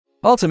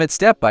Ultimate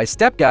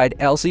Step-by-Step Guide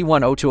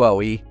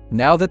LC1020E.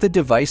 Now that the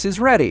device is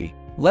ready,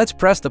 let's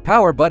press the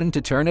power button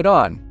to turn it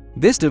on.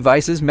 This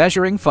device's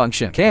measuring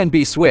function can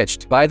be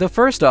switched by the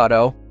first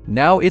auto.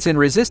 Now it's in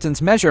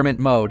resistance measurement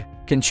mode.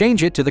 Can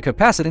change it to the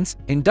capacitance,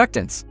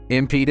 inductance,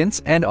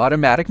 impedance, and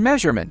automatic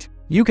measurement.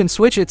 You can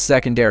switch its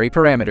secondary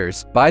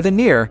parameters by the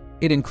near.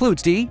 It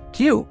includes D,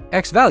 Q,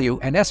 X value,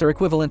 and SR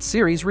equivalent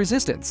series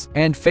resistance,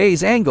 and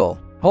phase angle.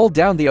 Hold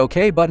down the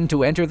OK button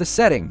to enter the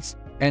settings,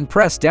 and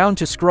press down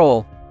to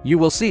scroll. You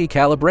will see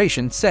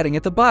calibration setting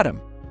at the bottom.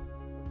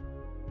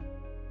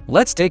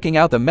 Let's taking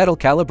out the metal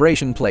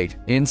calibration plate.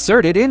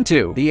 Insert it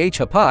into the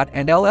H-HAPOT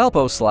and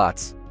L-LPO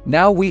slots.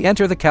 Now we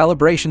enter the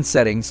calibration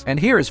settings, and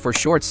here is for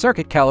short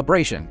circuit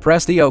calibration.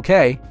 Press the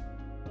OK.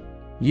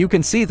 You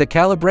can see the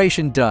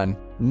calibration done.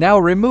 Now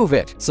remove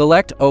it.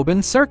 Select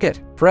Open Circuit.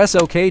 Press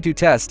OK to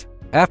test.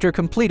 After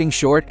completing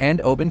short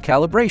and open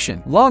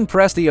calibration, long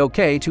press the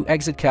OK to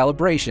exit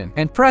calibration,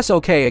 and press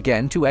OK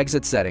again to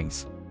exit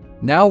settings.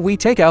 Now we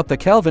take out the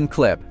Kelvin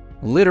clip.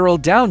 Literal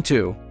down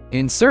to.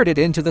 Insert it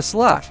into the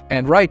slot,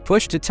 and right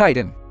push to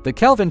tighten. The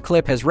Kelvin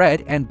clip has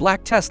red and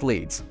black test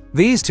leads.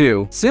 These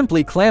two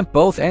simply clamp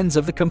both ends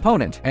of the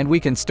component, and we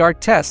can start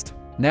test.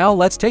 Now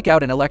let's take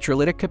out an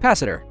electrolytic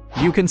capacitor.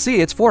 You can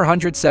see it's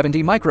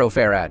 470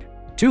 microfarad,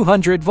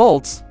 200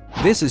 volts.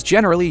 This is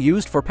generally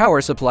used for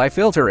power supply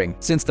filtering,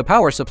 since the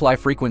power supply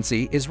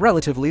frequency is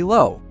relatively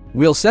low.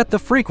 We'll set the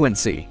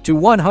frequency to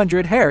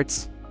 100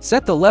 Hz,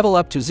 set the level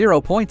up to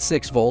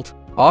 0.6 volt,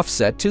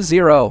 offset to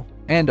 0,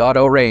 and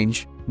auto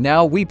range.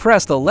 Now we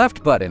press the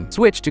left button,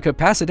 switch to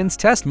capacitance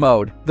test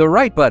mode. The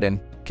right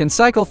button can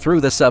cycle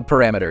through the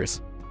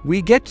sub-parameters.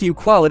 We get Q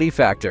quality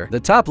factor. The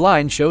top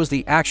line shows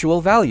the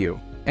actual value,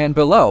 and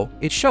below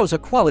it shows a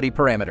quality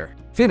parameter.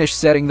 Finish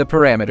setting the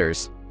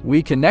parameters.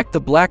 We connect the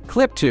black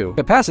clip to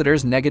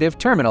capacitor's negative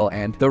terminal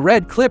and the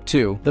red clip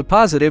to the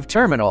positive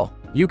terminal.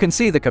 You can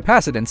see the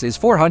capacitance is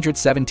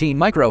 417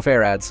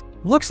 microfarads.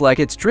 Looks like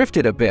it's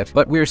drifted a bit,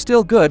 but we're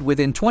still good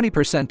within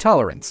 20%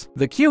 tolerance.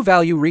 The Q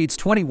value reads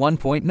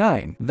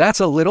 21.9.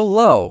 That's a little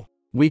low.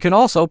 We can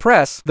also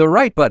press the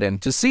right button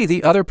to see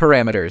the other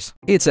parameters.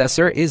 Its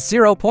SR is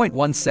 0.17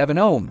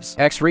 ohms.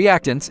 X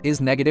reactance is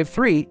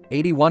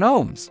 -381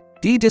 ohms.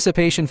 D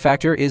dissipation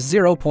factor is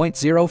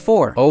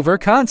 0.04 over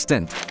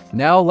constant.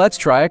 Now let's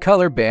try a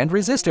color band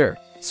resistor.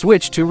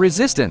 Switch to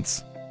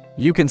resistance.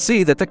 You can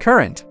see that the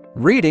current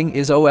reading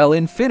is OL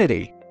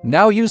infinity.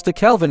 Now use the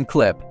Kelvin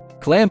clip.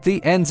 Clamp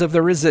the ends of the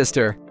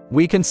resistor.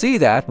 We can see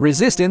that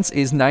resistance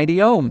is 90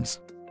 ohms.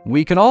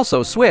 We can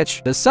also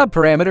switch the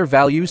subparameter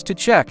values to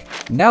check.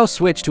 Now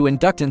switch to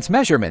inductance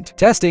measurement.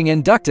 Testing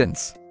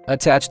inductance.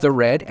 Attach the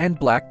red and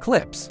black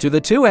clips to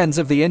the two ends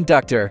of the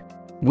inductor.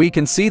 We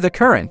can see the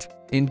current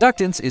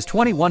inductance is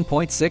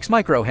 21.6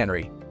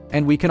 microhenry.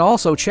 And we can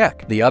also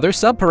check the other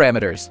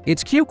subparameters.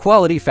 Its Q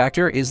quality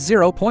factor is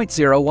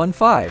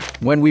 0.015.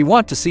 When we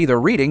want to see the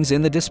readings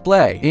in the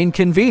display,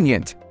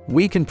 inconvenient,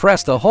 we can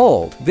press the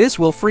hold. This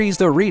will freeze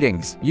the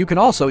readings. You can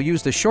also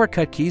use the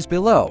shortcut keys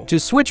below to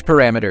switch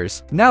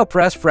parameters. Now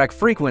press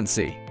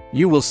frequency.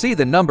 You will see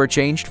the number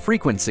changed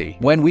frequency.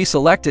 When we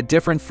select a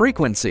different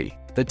frequency,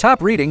 the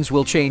top readings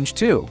will change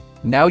too.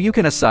 Now you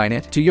can assign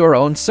it to your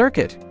own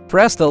circuit.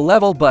 Press the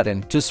level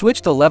button to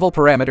switch the level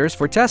parameters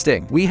for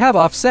testing. We have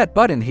offset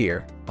button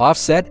here.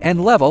 Offset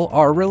and level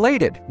are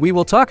related. We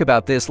will talk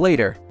about this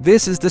later.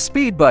 This is the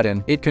speed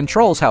button. It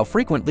controls how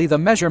frequently the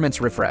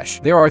measurements refresh.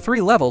 There are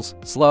 3 levels: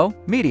 slow,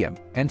 medium,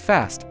 and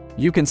fast.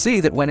 You can see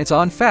that when it's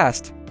on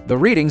fast, the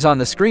readings on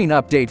the screen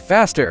update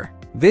faster.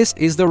 This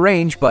is the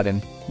range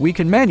button. We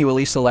can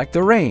manually select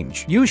the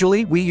range.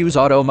 Usually we use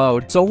auto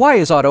mode. So why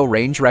is auto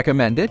range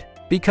recommended?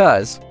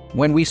 Because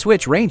when we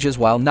switch ranges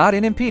while not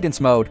in impedance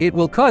mode, it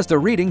will cause the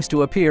readings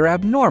to appear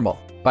abnormal.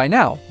 By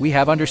now, we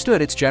have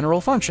understood its general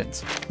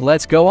functions.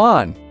 Let's go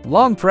on.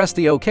 Long press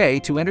the OK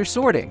to enter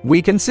sorting. We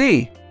can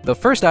see the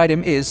first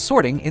item is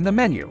sorting in the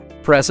menu.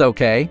 Press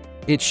OK.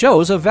 It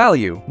shows a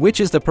value, which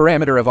is the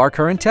parameter of our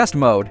current test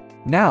mode.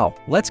 Now,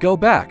 let's go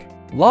back.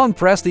 Long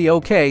press the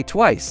OK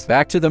twice.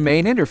 Back to the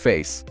main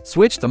interface.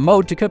 Switch the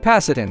mode to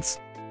capacitance.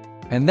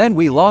 And then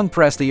we long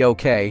press the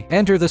OK,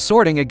 enter the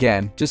sorting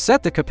again to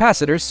set the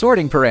capacitor's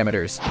sorting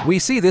parameters. We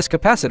see this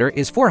capacitor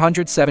is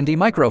 470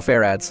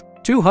 microfarads,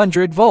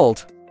 200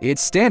 volt.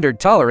 Its standard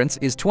tolerance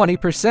is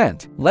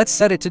 20%. Let's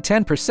set it to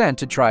 10%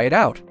 to try it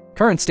out.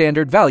 Current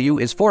standard value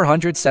is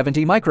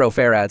 470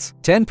 microfarads,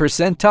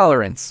 10%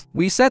 tolerance.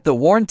 We set the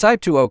warn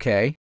type to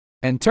OK,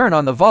 and turn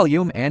on the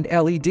volume and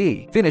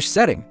LED. Finish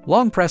setting.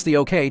 Long press the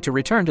OK to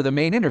return to the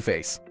main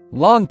interface.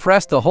 Long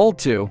press the hold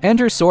to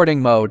enter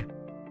sorting mode.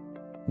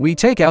 We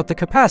take out the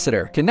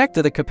capacitor. Connect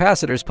to the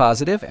capacitor's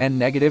positive and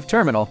negative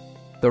terminal.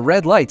 The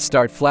red light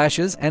start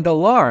flashes and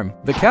alarm.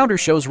 The counter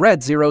shows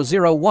red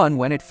 001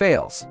 when it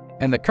fails.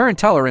 And the current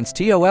tolerance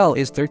TOL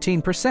is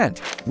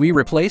 13%. We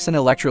replace an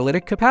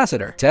electrolytic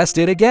capacitor. Test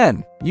it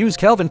again. Use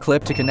Kelvin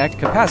clip to connect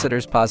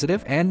capacitors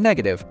positive and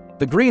negative.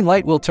 The green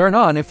light will turn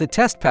on if the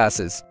test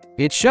passes.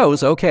 It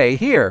shows OK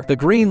here. The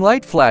green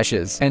light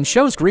flashes and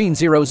shows green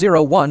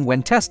 001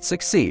 when tests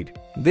succeed.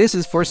 This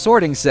is for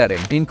sorting setting.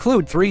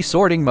 Include 3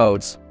 sorting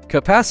modes: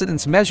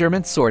 capacitance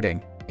measurement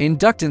sorting,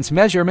 inductance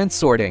measurement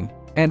sorting,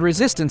 and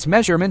resistance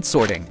measurement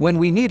sorting. When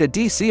we need a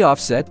DC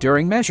offset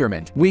during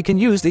measurement, we can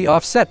use the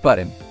offset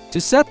button to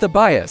set the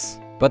bias.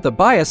 But the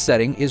bias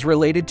setting is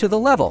related to the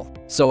level.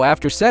 So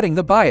after setting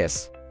the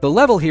bias, the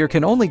level here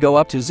can only go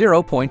up to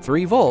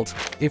 0.3 volt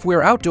if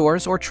we're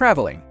outdoors or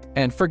traveling.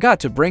 And forgot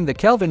to bring the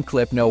Kelvin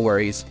clip, no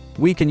worries.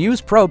 We can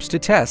use probes to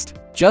test.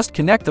 Just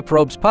connect the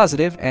probe's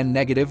positive and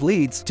negative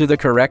leads to the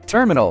correct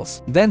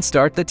terminals. Then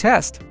start the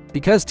test.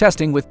 Because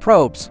testing with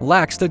probes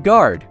lacks the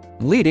guard,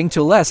 leading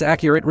to less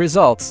accurate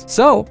results.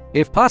 So,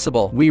 if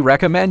possible, we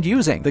recommend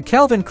using the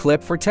Kelvin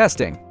clip for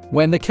testing.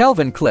 When the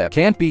Kelvin clip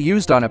can't be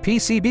used on a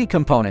PCB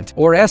component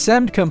or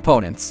SM'd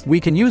components, we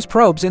can use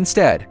probes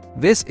instead.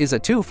 This is a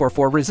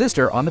 244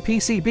 resistor on the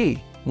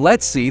PCB.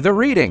 Let's see the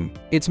reading.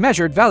 Its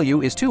measured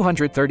value is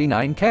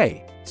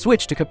 239K.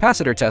 Switch to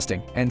capacitor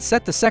testing and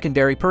set the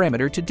secondary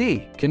parameter to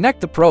D. Connect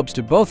the probes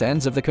to both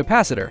ends of the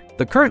capacitor.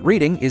 The current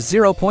reading is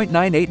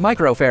 0.98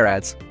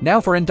 microfarads.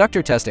 Now for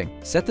inductor testing,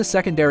 set the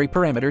secondary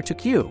parameter to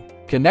Q.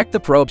 Connect the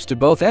probes to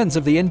both ends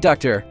of the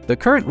inductor. The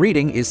current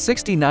reading is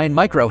 69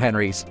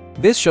 microhenries.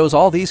 This shows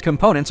all these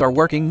components are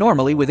working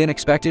normally within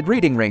expected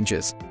reading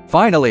ranges.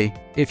 Finally,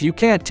 if you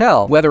can't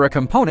tell whether a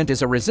component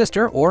is a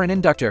resistor or an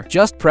inductor,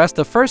 just press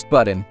the first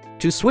button.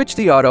 To switch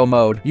the auto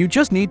mode, you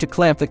just need to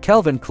clamp the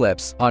Kelvin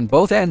clips on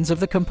both ends of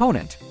the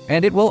component,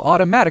 and it will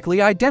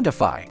automatically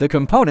identify the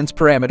component's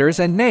parameters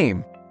and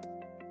name.